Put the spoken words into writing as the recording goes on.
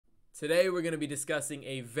Today we're going to be discussing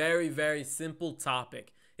a very simple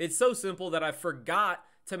topic. It's so simple that I forgot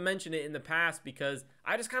to mention it in the past because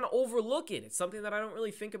I just kind of overlook it. It's something that I don't really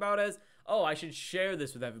think about as, oh, I should share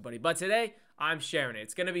this with everybody. But today I'm sharing it.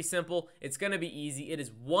 It's going to be simple. It's going to be easy. It is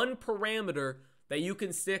one parameter that you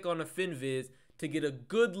can stick on a Finviz to get a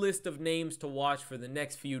good list of names to watch for the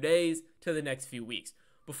next few days to the next few weeks.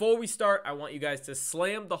 Before we start, I want you guys to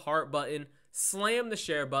slam the heart button, slam the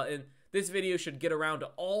share button. This video should get around to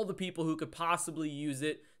all the people who could possibly use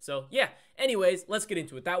it. So yeah, anyways, let's get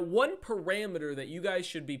into it. That one parameter that you guys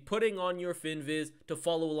should be putting on your Finviz to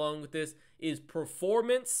follow along with this is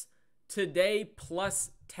performance today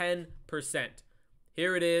plus 10%.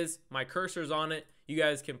 Here it is. My cursor's on it. You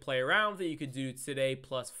guys can play around with it. You could do today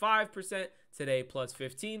plus 5%, today plus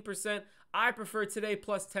 15%. I prefer today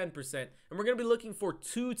plus 10%. And we're going to be looking for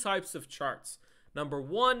two types of charts. Number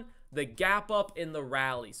one, the gap up in the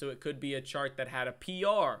rally. So it could be a chart that had a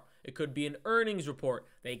PR. It could be an earnings report.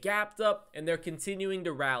 They gapped up and they're continuing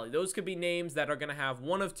to rally. Those could be names that are going to have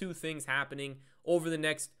one of two things happening over the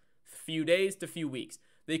next few days to few weeks.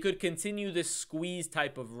 They could continue this squeeze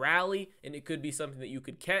type of rally and it could be something that you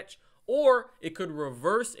could catch, or it could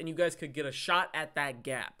reverse and you guys could get a shot at that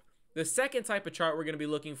gap. The second type of chart we're going to be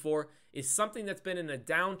looking for is something that's been in a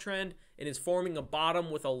downtrend and is forming a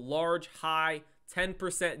bottom with a large high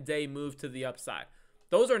 10% day move to the upside.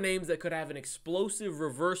 Those are names that could have an explosive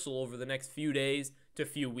reversal over the next few days to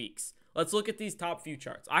few weeks. Let's look at these top few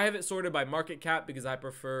charts. I have it sorted by market cap because I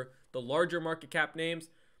prefer the larger market cap names.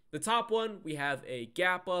 The top one, we have a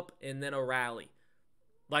gap up and then a rally.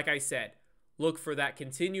 Like I said, look for that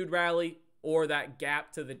continued rally or that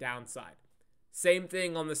gap to the downside. Same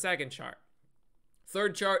thing on the second chart.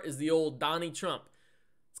 Third chart is the old Donnie Trump.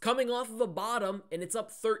 It's coming off of a bottom and it's up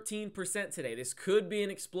 13% today. This could be an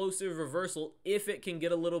explosive reversal if it can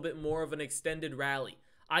get a little bit more of an extended rally.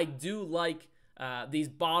 I do like these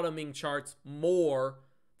bottoming charts more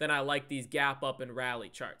than I like these gap up and rally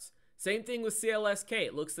charts. Same thing with CLSK.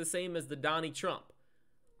 It looks the same as the Donnie Trump.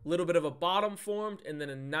 A little bit of a bottom formed and then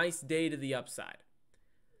a nice day to the upside.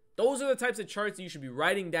 Those are the types of charts that you should be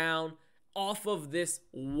writing down off of this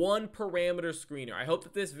one parameter screener. I hope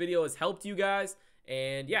that this video has helped you guys.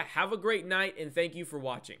 And yeah, have a great night and thank you for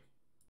watching.